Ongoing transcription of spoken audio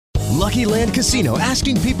Lucky Land Casino,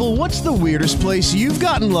 asking people, what's the weirdest place you've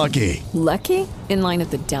gotten lucky? Lucky? In line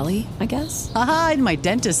at the deli, I guess? Aha, in my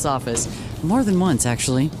dentist's office. More than once,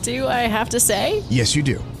 actually. Do I have to say? Yes, you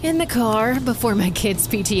do. In the car before my kids'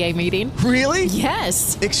 PTA meeting. Really?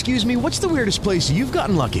 Yes. Excuse me, what's the weirdest place you've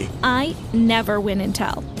gotten lucky? I never win and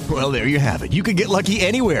tell. Well, there you have it. You can get lucky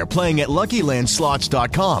anywhere, playing at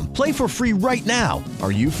LuckyLandSlots.com. Play for free right now.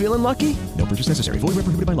 Are you feeling lucky? No purchase necessary. Void where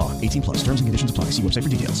prohibited by law. 18 plus. Terms and conditions apply. See website for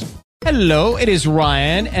details. Hello, it is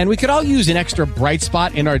Ryan, and we could all use an extra bright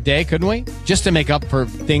spot in our day, couldn't we? Just to make up for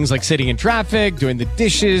things like sitting in traffic, doing the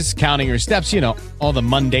dishes, counting your steps, you know, all the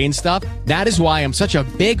mundane stuff. That is why I'm such a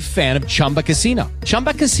big fan of Chumba Casino.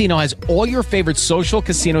 Chumba Casino has all your favorite social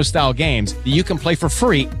casino-style games that you can play for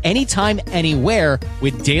free anytime, anywhere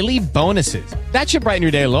with daily bonuses. That should brighten your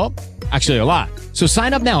day a little. Actually, a lot. So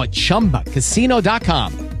sign up now at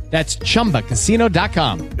ChumbaCasino.com. That's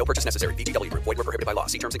ChumbaCasino.com. No purchase necessary. VGW Group. Void where prohibited by law.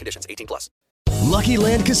 See terms and conditions. 18 plus. Lucky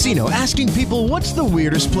Land Casino, asking people, what's the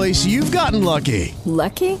weirdest place you've gotten lucky?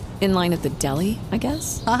 Lucky? In line at the deli, I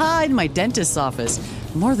guess? Aha, in my dentist's office.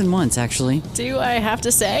 More than once, actually. Do I have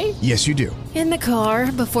to say? Yes, you do. In the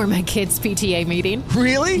car before my kids' PTA meeting.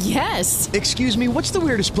 Really? Yes. Excuse me, what's the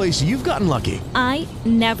weirdest place you've gotten lucky? I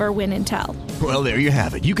never win and tell. Well, there you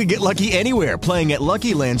have it. You can get lucky anywhere, playing at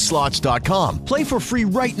LuckyLandSlots.com. Play for free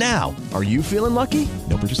right now. Are you feeling lucky?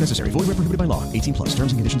 No purchase necessary. Void where prohibited by law. 18 plus.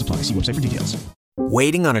 Terms and conditions apply. See website for details.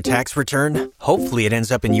 Waiting on a tax return? Hopefully it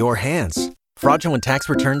ends up in your hands. Fraudulent tax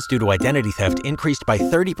returns due to identity theft increased by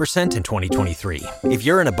 30% in 2023. If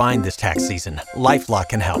you're in a bind this tax season, LifeLock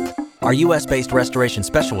can help. Our U.S.-based restoration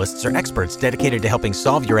specialists are experts dedicated to helping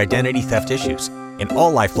solve your identity theft issues. And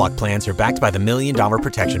all LifeLock plans are backed by the $1 Million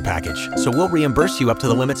Protection Package. So we'll reimburse you up to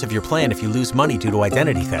the limits of your plan if you lose money due to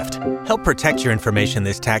identity theft. Help protect your information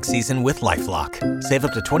this tax season with LifeLock. Save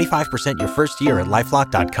up to 25% your first year at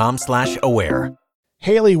LifeLock.com/aware.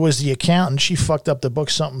 Haley was the accountant. She fucked up the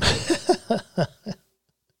book something.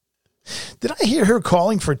 Did I hear her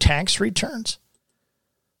calling for tax returns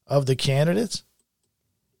of the candidates?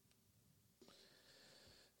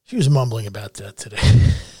 She was mumbling about that today.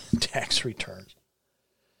 Tax returns.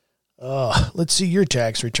 Let's see your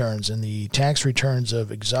tax returns and the tax returns of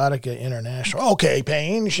Exotica International. Okay,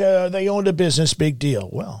 Payne, they owned a business, big deal.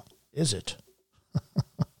 Well, is it?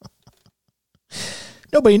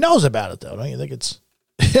 Nobody knows about it, though. Don't you think it's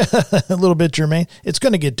a little bit germane? It's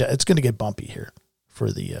going to get bumpy here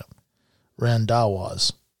for the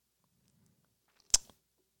Randhawas.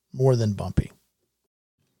 More than bumpy.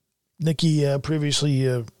 Nikki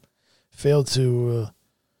previously failed to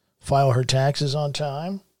file her taxes on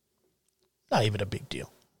time. Not even a big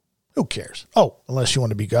deal. Who cares? Oh, unless you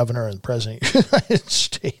want to be governor and president of the United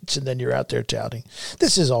States, and then you're out there touting.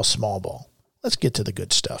 This is all small ball. Let's get to the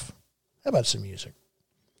good stuff. How about some music?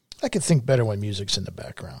 I can think better when music's in the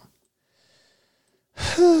background.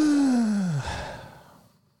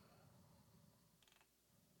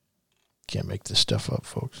 Can't make this stuff up,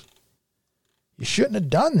 folks. You shouldn't have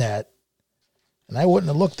done that. And I wouldn't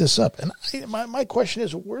have looked this up. And my question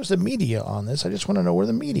is, where's the media on this? I just want to know where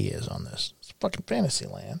the media is on this. It's fucking fantasy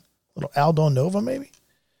land. Little Aldo Nova, maybe?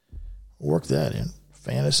 Work that in.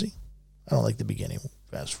 Fantasy. I don't like the beginning.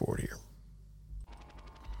 Fast forward here.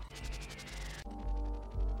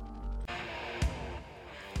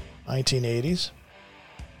 '80s.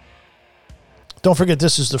 Don't forget,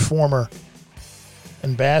 this is the former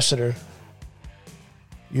ambassador,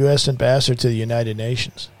 U.S. ambassador to the United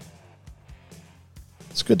Nations.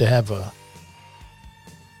 It's good to have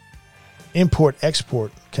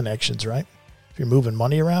import-export connections, right? If you're moving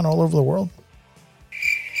money around all over the world.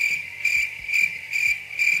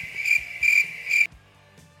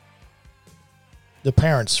 The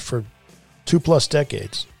parents, for 2+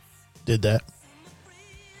 decades, did that.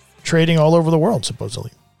 Trading all over the world,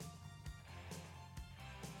 supposedly.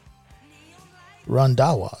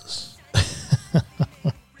 Randhawas.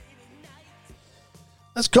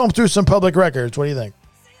 Let's comb through some public records. What do you think?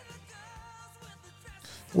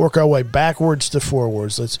 Work our way backwards to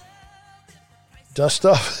forwards. Let's dust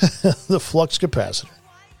off the flux capacitor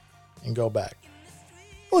and go back.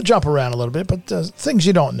 We'll jump around a little bit, but things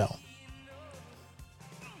you don't know.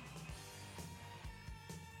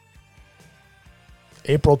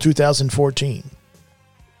 April 2014.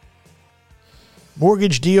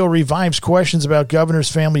 Mortgage deal revives questions about governor's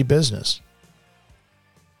family business.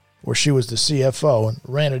 Where she was the CFO and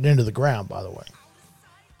ran it into the ground, by the way.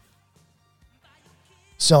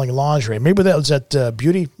 Selling lingerie. Maybe that was at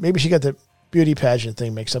beauty. Maybe she got the beauty pageant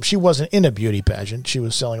thing mixed up. She wasn't in a beauty pageant. She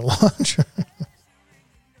was selling lingerie.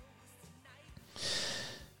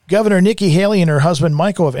 Governor Nikki Haley and her husband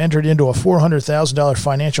Michael have entered into a $400,000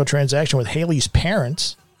 financial transaction with Haley's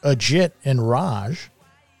parents, Ajit and Raj.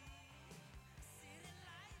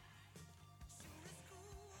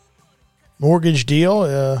 Mortgage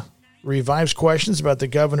deal revives questions about the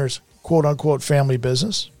governor's quote-unquote family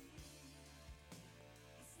business.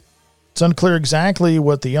 It's unclear exactly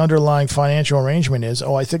what the underlying financial arrangement is.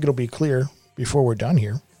 I think it'll be clear before we're done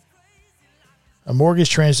here. A mortgage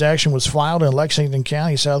transaction was filed in Lexington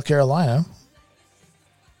County, South Carolina.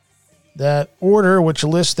 That order, which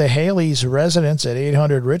lists the Haley's residence at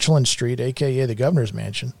 800 Richland Street, a.k.a. the governor's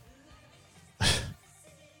mansion.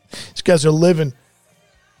 These guys are living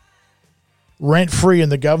rent-free in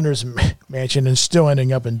the governor's mansion and still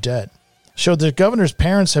ending up in debt. Showed the governor's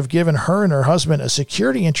parents have given her and her husband a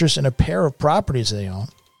security interest in a pair of properties they own.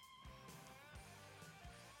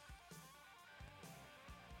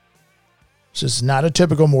 This is not a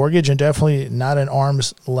typical mortgage and definitely not an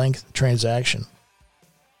arm's length transaction.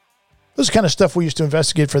 This is the kind of stuff we used to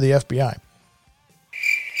investigate for the FBI.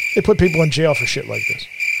 They put people in jail for shit like this.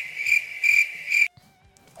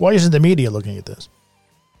 Why isn't the media looking at this?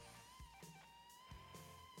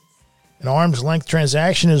 An arm's length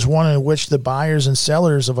transaction is one in which the buyers and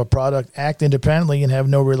sellers of a product act independently and have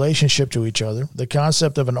no relationship to each other. The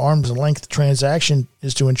concept of an arm's length transaction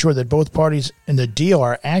is to ensure that both parties in the deal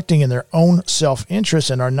are acting in their own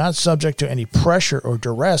self-interest and are not subject to any pressure or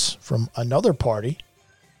duress from another party.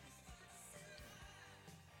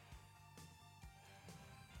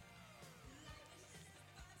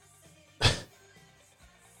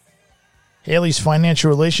 Haley's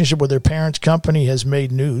financial relationship with her parents' company has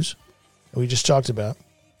made news. We just talked about.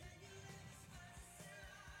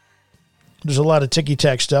 There's a lot of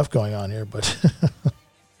ticky-tack stuff going on here, but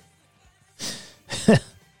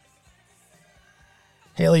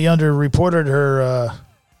Haley underreported her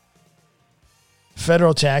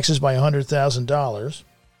federal taxes by $100,000.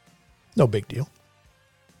 No big deal.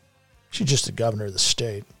 She's just the governor of the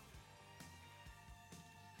state.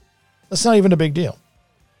 That's not even a big deal.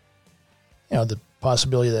 You know, the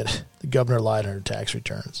possibility that the governor lied on her tax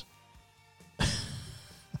returns.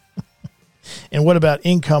 And what about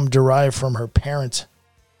income derived from her parents'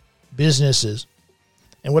 businesses?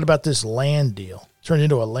 And what about this land deal? Turned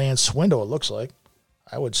into a land swindle, it looks like.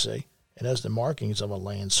 I would say it has the markings of a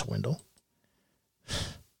land swindle.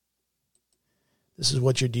 This is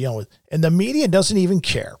what you're dealing with. And the media doesn't even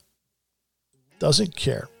care. Doesn't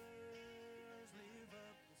care.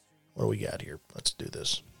 What do we got here? Let's do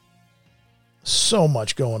this. So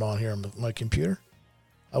much going on here on my computer.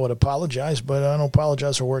 I would apologize, but I don't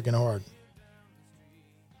apologize for working hard.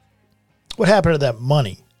 What happened to that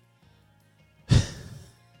money?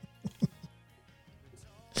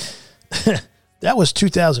 That was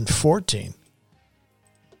 2014.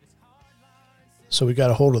 So we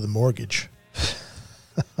got a hold of the mortgage.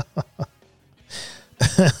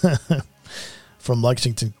 From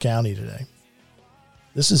Lexington County today.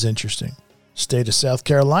 This is interesting. State of South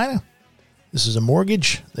Carolina. This is a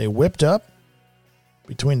mortgage they whipped up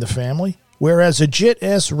between the family. Whereas Ajit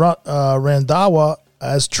S. Randhawa,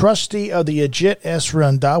 as trustee of the Ajit S.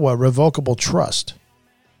 Randhawa Revocable Trust,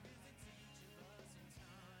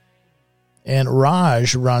 and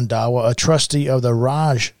Raj Randhawa, a trustee of the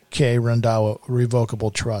Raj K. Randhawa Revocable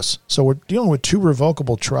Trust. So we're dealing with two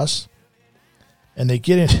revocable trusts, and they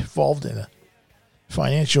get involved in a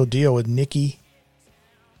financial deal with Nikki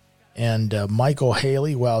and Michael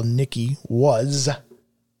Haley while Nikki was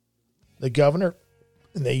the governor,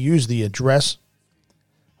 and they used the address,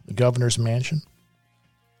 the governor's mansion.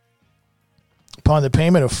 Upon the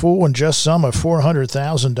payment of full and just sum of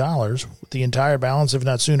 $400,000, with the entire balance, if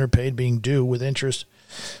not sooner, paid being due with interest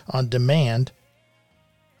on demand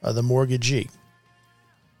of the mortgagee.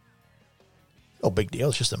 Oh, big deal.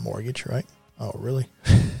 It's just a mortgage, right? Oh, really?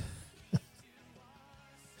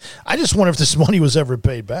 I just wonder if this money was ever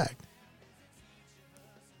paid back.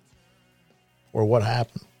 Or what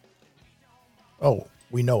happened. Oh,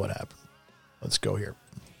 we know what happened. Let's go here.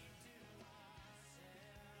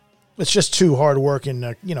 It's just two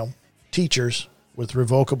hardworking, teachers with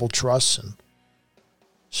revocable trusts and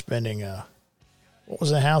spending, what was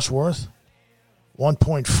the house worth?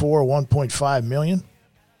 1.4, 1.5 million.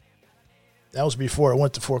 That was before it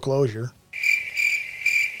went to foreclosure.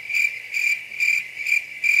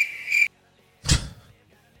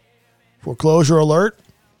 Foreclosure alert.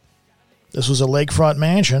 This was a lakefront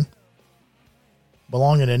mansion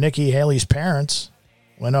belonging to Nikki Haley's parents.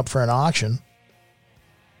 Went up for an auction.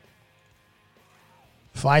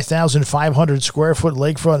 5,500 square foot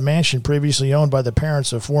lakefront mansion previously owned by the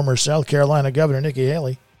parents of former South Carolina Governor Nikki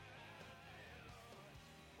Haley.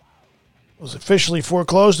 was officially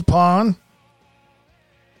foreclosed upon,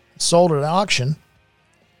 sold at auction.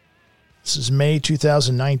 This is May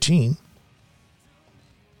 2019.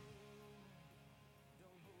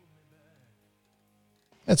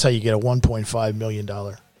 That's how you get a $1.5 million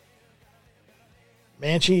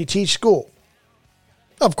mansion. You teach school.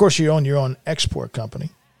 Of course, you own your own export company.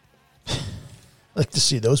 I'd like to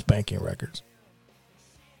see those banking records.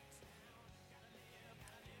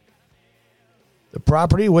 The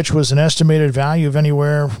property, which was an estimated value of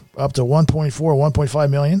anywhere up to $1.4, $1.5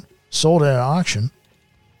 million, sold at an auction,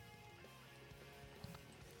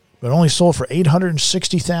 but only sold for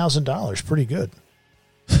 $860,000. Pretty good.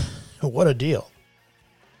 What a deal.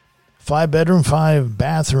 5-bedroom,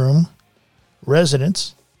 5-bathroom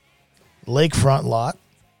residence, lakefront lot.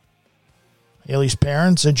 Haley's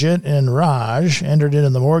parents, Ajit and Raj, entered into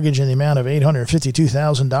the mortgage in the amount of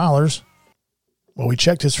 $852,000. Well, we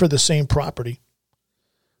checked, it's for the same property.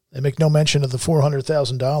 They make no mention of the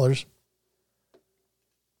 $400,000.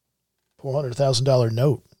 $400,000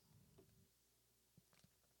 note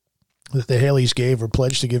that the Haleys gave or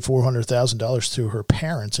pledged to give $400,000 to her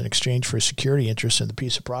parents in exchange for security interest in the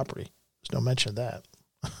piece of property. There's no mention of that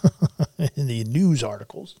in the news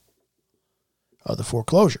articles of the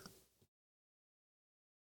foreclosure.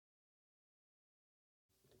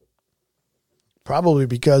 Probably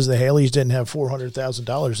because the Haleys didn't have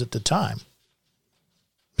 $400,000 at the time.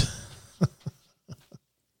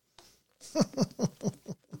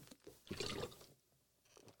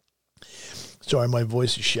 Sorry, my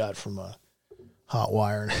voice is shot from a hot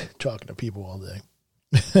wire and talking to people all day.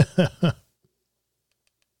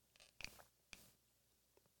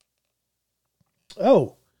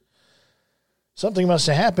 Oh, something must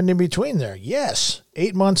have happened in between there. Yes,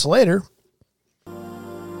 8 months later.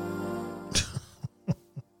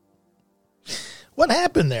 What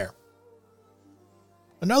happened there?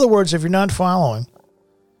 In other words, if you're not following,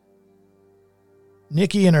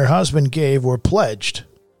 Nikki and her husband gave or pledged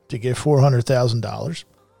to give $400,000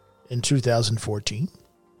 in 2014.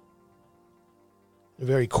 A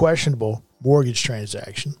very questionable mortgage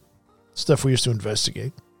transaction. Stuff we used to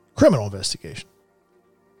investigate. Criminal investigation.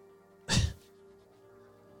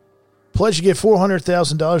 Pledged to give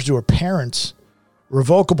 $400,000 to her parents'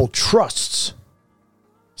 revocable trusts.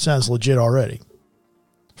 Sounds legit already.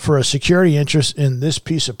 For a security interest in this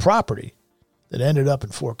piece of property that ended up in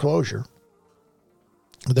foreclosure.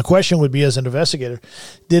 The question would be, as an investigator,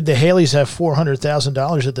 did the Haleys have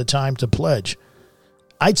 $400,000 at the time to pledge?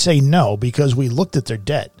 I'd say no, because we looked at their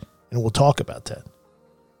debt, and we'll talk about that.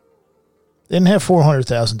 They didn't have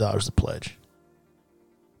 $400,000 to pledge.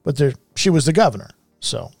 But she was the governor,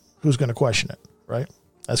 so who's going to question it, right?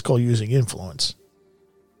 That's called using influence.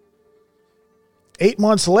 8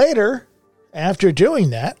 months later, after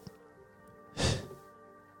doing that,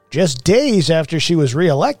 just days after she was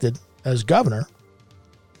reelected as governor,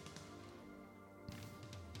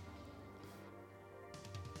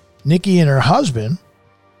 Nikki and her husband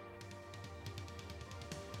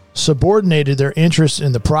subordinated their interest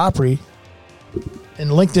in the property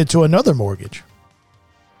and linked it to another mortgage.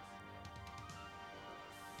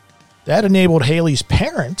 That enabled Haley's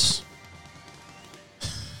parents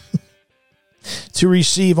to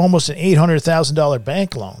receive almost an $800,000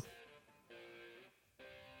 bank loan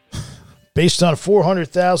based on a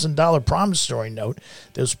 $400,000 promissory note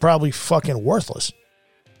that was probably fucking worthless.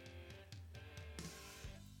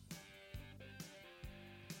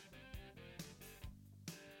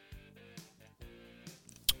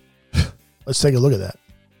 Let's take a look at that.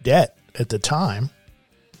 Debt at the time.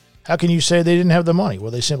 How can you say they didn't have the money?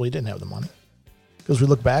 Well, they simply didn't have the money because we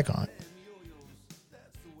look back on it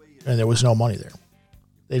and there was no money there.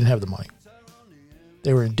 They didn't have the money.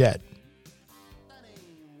 They were in debt.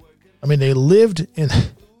 I mean, they lived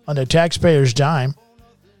on the taxpayer's dime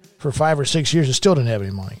for 5 or 6 years and still didn't have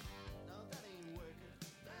any money.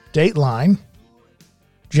 Dateline,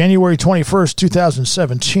 January 21st,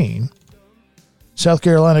 2017. South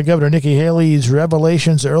Carolina Governor Nikki Haley's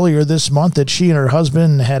revelations earlier this month that she and her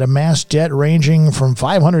husband had amassed debt ranging from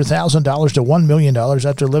 $500,000 to $1 million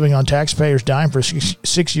after living on taxpayers' dime for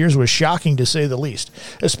 6 years was shocking, to say the least.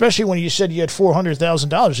 Especially when you said you had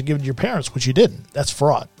 $400,000 to give to your parents, which you didn't. That's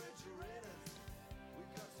fraud.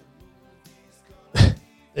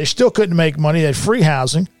 They still couldn't make money. They had free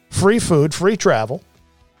housing, free food, free travel,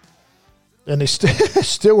 and they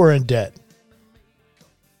still were in debt.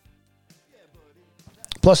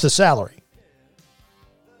 Plus the salary.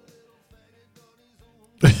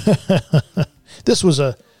 This was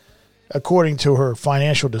according to her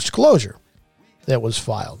financial disclosure that was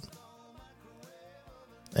filed.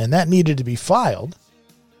 And that needed to be filed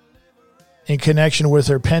in connection with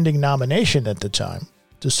her pending nomination at the time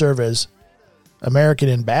to serve as American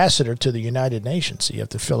ambassador to the United Nations. So you have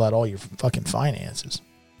to fill out all your fucking finances.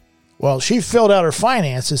 Well, she filled out her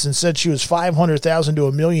finances and said she was $500,000 to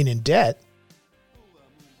 $1 million in debt.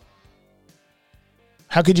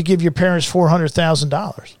 How could you give your parents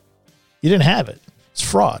 $400,000? You didn't have it. It's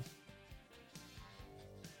fraud.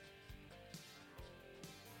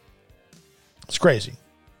 It's crazy.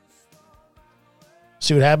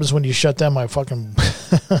 See what happens when you shut down my fucking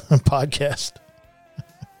podcast.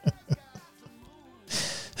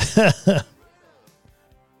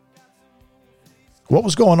 What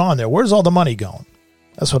was going on there? Where's all the money going?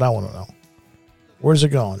 That's what I want to know. Where's it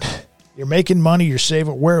going? You're making money, you're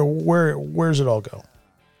saving. Where's it all go?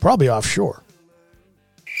 Probably offshore.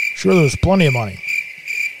 Sure, there was plenty of money.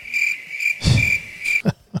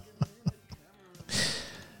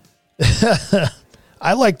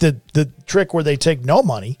 I like the trick where they take no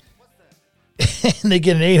money and they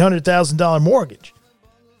get an $800,000 mortgage.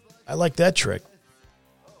 I like that trick.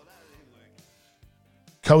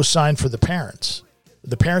 Co-signed for the parents.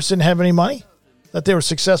 The parents didn't have any money? That they were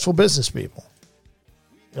successful business people.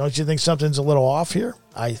 Don't you think something's a little off here?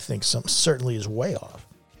 I think something certainly is way off.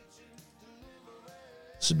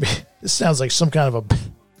 This sounds like some kind of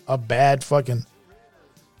a bad fucking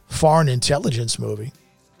foreign intelligence movie.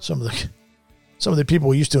 Some of the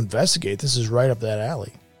people who used to investigate, this is right up that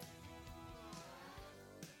alley.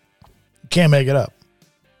 You can't make it up.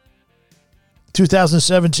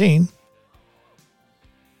 2017,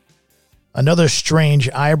 another strange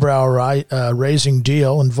eyebrow raising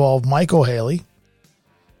deal involved Michael Haley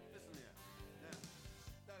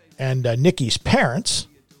and Nikki's parents.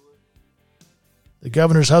 The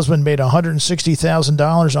governor's husband made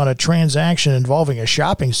 $160,000 on a transaction involving a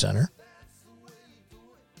shopping center.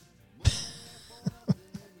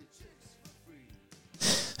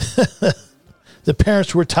 The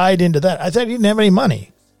parents were tied into that. I thought he didn't have any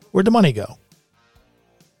money. Where'd the money go?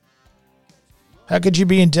 How could you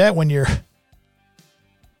be in debt when you're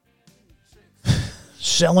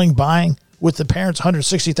selling, buying with the parents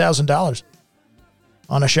 $160,000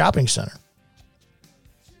 on a shopping center?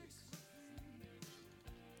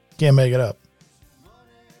 Can't make it up.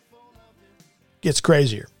 Gets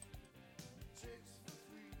crazier.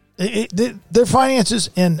 Their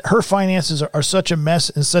finances and her finances are such a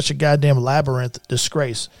mess and such a goddamn labyrinth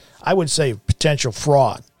disgrace. I would say potential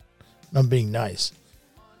fraud. I'm being nice.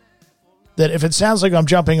 That if it sounds like I'm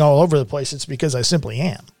jumping all over the place, it's because I simply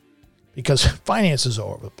am. Because finances are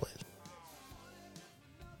all over the place.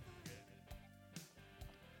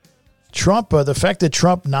 Trump, the fact that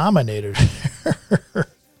Trump nominated her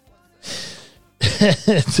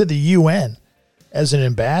to the UN as an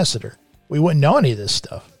ambassador, we wouldn't know any of this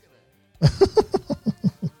stuff.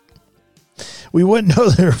 We wouldn't know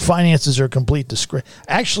that her finances are a complete disgrace.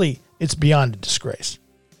 Actually, it's beyond a disgrace.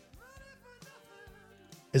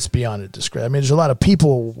 It's beyond a disgrace. I mean, there's a lot of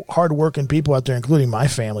people, hardworking people out there, including my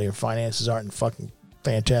family, and finances aren't in fucking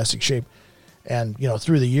fantastic shape. And,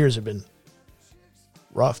 through the years have been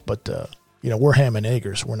rough, but, we're ham and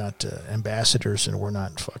eggers. We're not ambassadors, and we're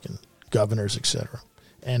not fucking governors, etc.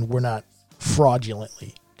 And we're not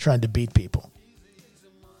fraudulently trying to beat people.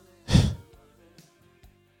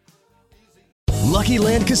 Lucky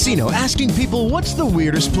Land Casino, asking people, what's the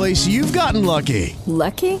weirdest place you've gotten lucky?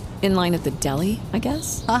 Lucky? In line at the deli, I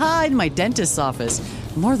guess? Aha, in my dentist's office.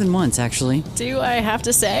 More than once, actually. Do I have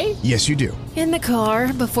to say? Yes, you do. In the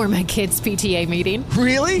car before my kids' PTA meeting.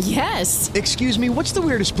 Really? Yes. Excuse me, what's the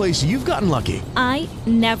weirdest place you've gotten lucky? I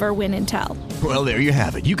never win and tell. Well, there you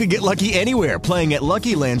have it. You can get lucky anywhere, playing at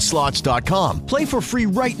LuckyLandSlots.com. Play for free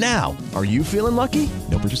right now. Are you feeling lucky?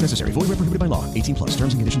 No purchase necessary. Void where prohibited by law. 18 plus.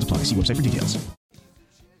 Terms and conditions apply. See website for details.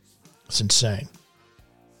 It's insane.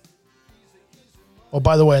 Oh,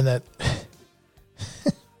 by the way, in that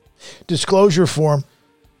disclosure form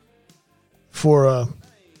for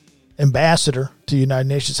ambassador to the United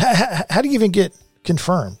Nations, how do you even get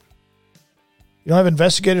confirmed? You don't have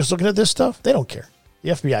investigators looking at this stuff? They don't care. The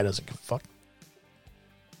FBI doesn't give a fuck.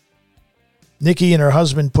 Nikki and her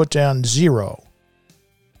husband put down zero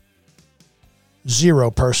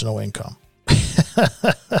personal income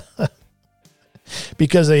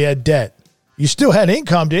because they had debt. You still had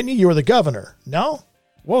income, didn't you? You were the governor. No?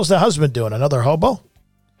 What was the husband doing? Another hobo?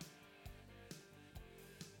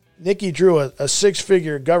 Nikki drew a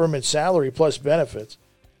six-figure government salary plus benefits.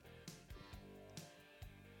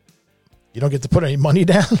 You don't get to put any money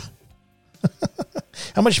down?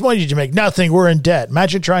 How much money did you make? Nothing. We're in debt.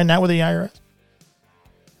 Imagine trying that with the IRS.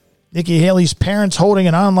 Nikki Haley's parents holding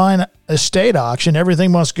an online estate auction.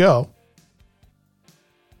 Everything must go.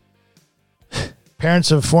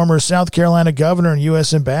 Parents of former South Carolina governor and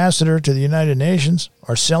U.S. ambassador to the United Nations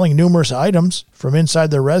are selling numerous items from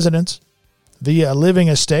inside their residence via a living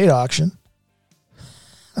estate auction.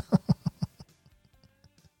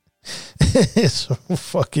 It's a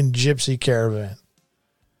fucking gypsy caravan.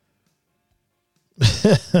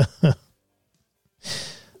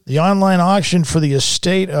 The online auction for the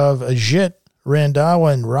estate of Ajit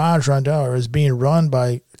Randhawa and Raj Randhawa is being run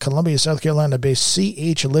by Columbia, South Carolina-based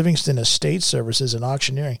C.H. Livingston Estate Services and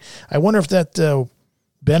Auctioneering. I wonder if that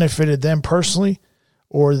benefited them personally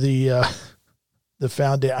or the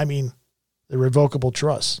foundation. I mean, the revocable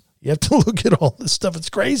trust. You have to look at all this stuff. It's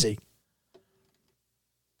crazy.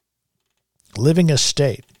 Living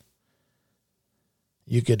estate.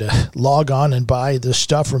 You could log on and buy the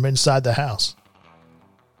stuff from inside the house.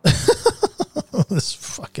 This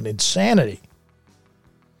fucking insanity.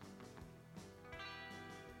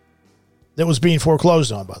 That was being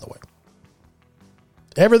foreclosed on, by the way.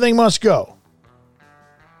 Everything must go.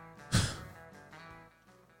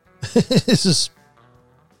 This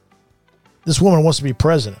woman wants to be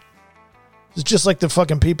president. It's just like the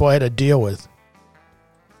fucking people I had to deal with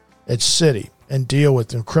at City and deal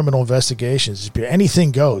with in criminal investigations.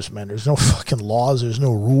 Anything goes, man. There's no fucking laws. There's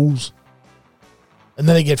no rules. And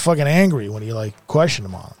then they get fucking angry when you like question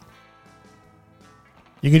them on them.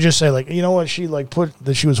 You can just say like, you know what? She like put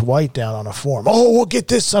that she was white down on a form. Oh, we'll get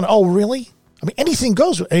this on. Oh, really? I mean, anything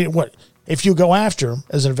goes. What if you go after him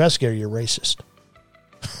as an investigator? You're racist.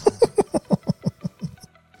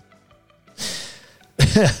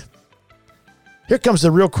 Here comes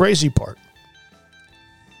the real crazy part.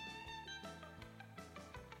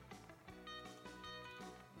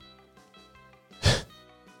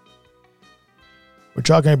 We're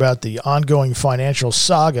talking about the ongoing financial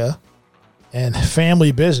saga and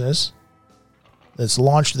family business that's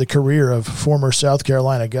launched the career of former South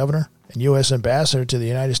Carolina governor and U.S. ambassador to the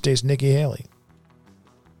United States, Nikki Haley.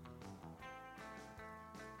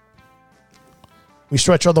 We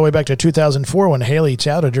stretch all the way back to 2004 when Haley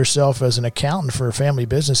touted herself as an accountant for a family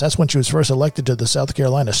business. That's when she was first elected to the South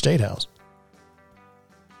Carolina State House.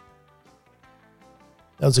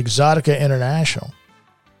 That was Exotica International,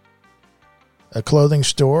 a clothing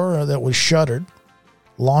store that was shuttered,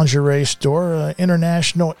 lingerie store,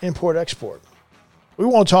 international import-export. We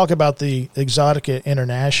won't talk about the Exotica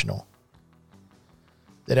International,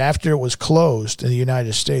 that after it was closed in the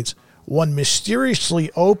United States, one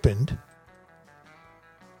mysteriously opened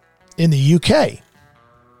in the UK.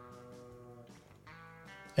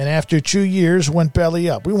 And after 2 years went belly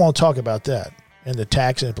up. We won't talk about that and the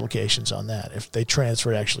tax implications on that, if they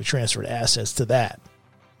actually transferred assets to that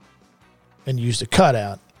and used a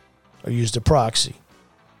cutout or used a proxy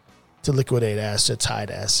to liquidate assets, hide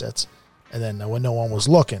assets, and then when no one was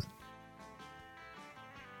looking.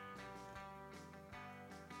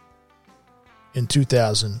 In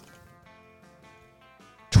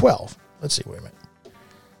 2012. Let's see, wait a minute.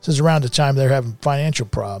 This is around the time they're having financial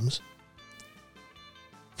problems.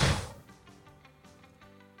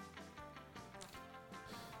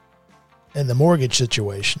 And the mortgage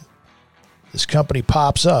situation. This company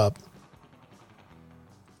pops up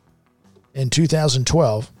in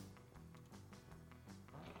 2012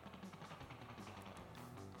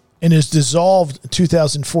 and is dissolved in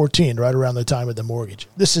 2014, right around the time of the mortgage.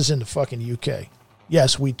 This is in the fucking UK.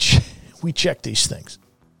 Yes, we check these things.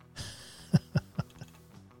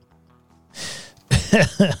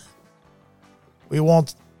 We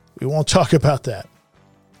won't talk about that.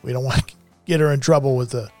 We don't want to get her in trouble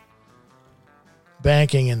with the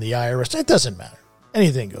banking and the IRS. It doesn't matter.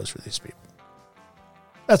 Anything goes for these people.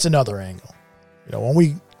 That's another angle. You know, when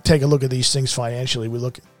we take a look at these things financially, we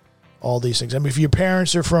look at all these things. I mean, if your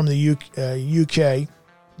parents are from the UK,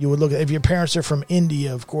 you would look at, if your parents are from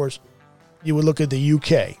India, of course, you would look at the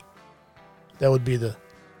UK. That would be the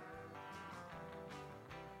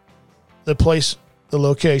place, the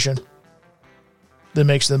location that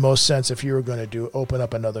makes the most sense if you were going to open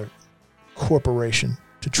up another corporation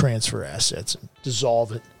to transfer assets and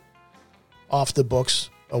dissolve it off the books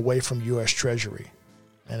away from U.S. Treasury.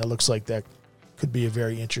 And it looks like that could be a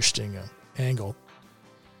very interesting angle.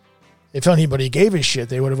 If anybody gave a shit,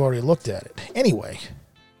 they would have already looked at it. Anyway,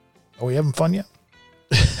 are we having fun yet?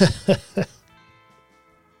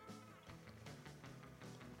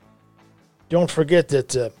 Don't forget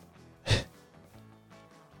that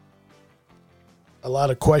a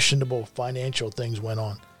lot of questionable financial things went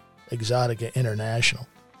on Exotica International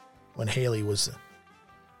when Haley was the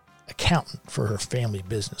accountant for her family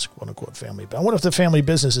business, quote-unquote family. But I wonder if the family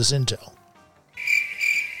business is Intel.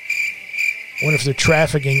 I wonder if they're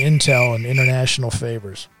trafficking Intel and international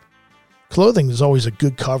favors. Clothing is always a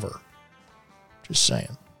good cover. Just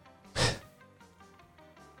saying.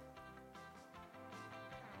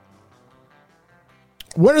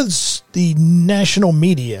 When is the national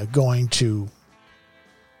media going to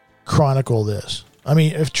chronicle this? I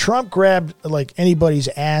mean, if Trump grabbed like anybody's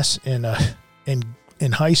ass in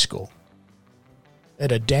high school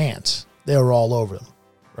at a dance, they were all over them,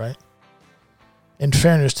 right? In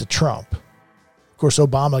fairness to Trump, of course,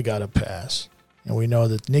 Obama got a pass, and we know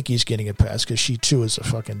that Nikki's getting a pass because she too is a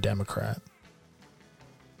fucking Democrat.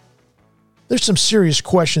 There's some serious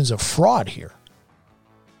questions of fraud here.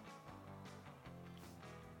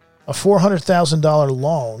 A $400,000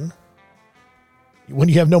 loan when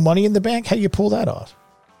you have no money in the bank? How do you pull that off?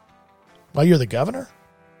 Well, you're the governor?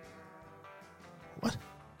 What?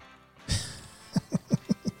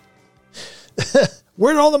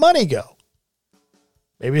 Where did all the money go?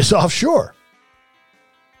 Maybe it's offshore.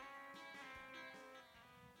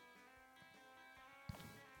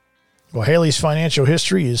 Well, Haley's financial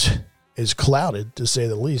history is clouded, to say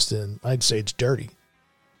the least, and I'd say it's dirty.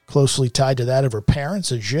 Closely tied to that of her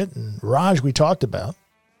parents, Ajit and Raj, we talked about.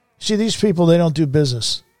 See, these people, they don't do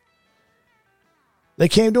business. They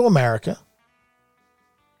came to America.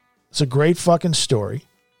 It's a great fucking story.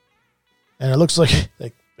 And it looks like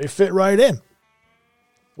they fit right in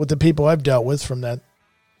with the people I've dealt with from that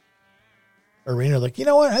arena. Like, you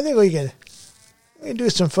know what? I think we can do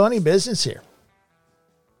some funny business here.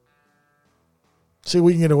 See what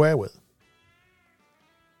we can get away with.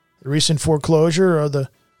 The recent foreclosure of the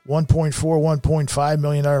 $1.5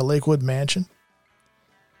 million Lakewood mansion.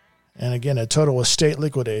 And again, a total estate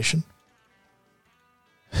liquidation.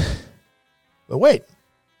 But wait,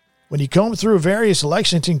 when you comb through various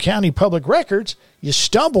Lexington County public records, you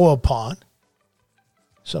stumble upon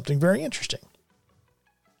something very interesting.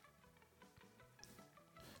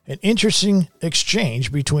 An interesting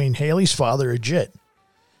exchange between Haley's father, Ajit,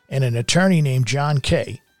 and an attorney named John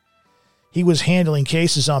Kay. He was handling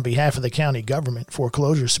cases on behalf of the county government,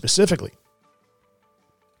 foreclosures specifically.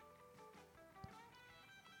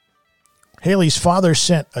 Haley's father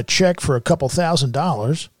sent a check for a couple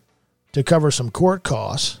 $1,000s to cover some court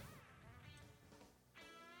costs.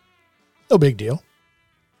 No big deal.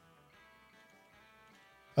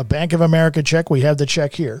 A Bank of America check. We have the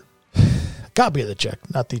check here. A copy of the check,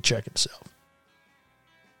 not the check itself.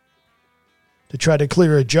 To try to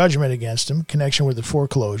clear a judgment against him in connection with the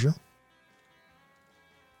foreclosure.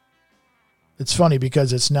 It's funny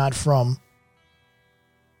because it's not from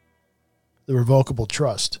the revocable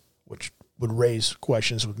trust, which would raise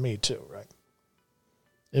questions with me too, right?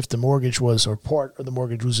 If the mortgage was, or part of the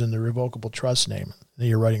mortgage was in the revocable trust name, then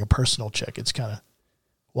you're writing a personal check. It's kind of,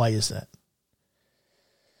 why is that?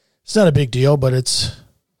 It's not a big deal, but it's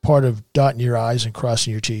part of dotting your I's and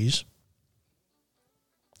crossing your T's.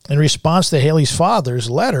 In response to Haley's father's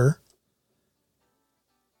letter,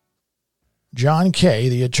 John Kay,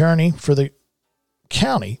 the attorney for the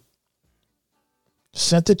county,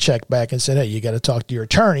 sent the check back and said, hey, you got to talk to your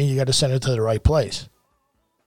attorney. You got to send it to the right place.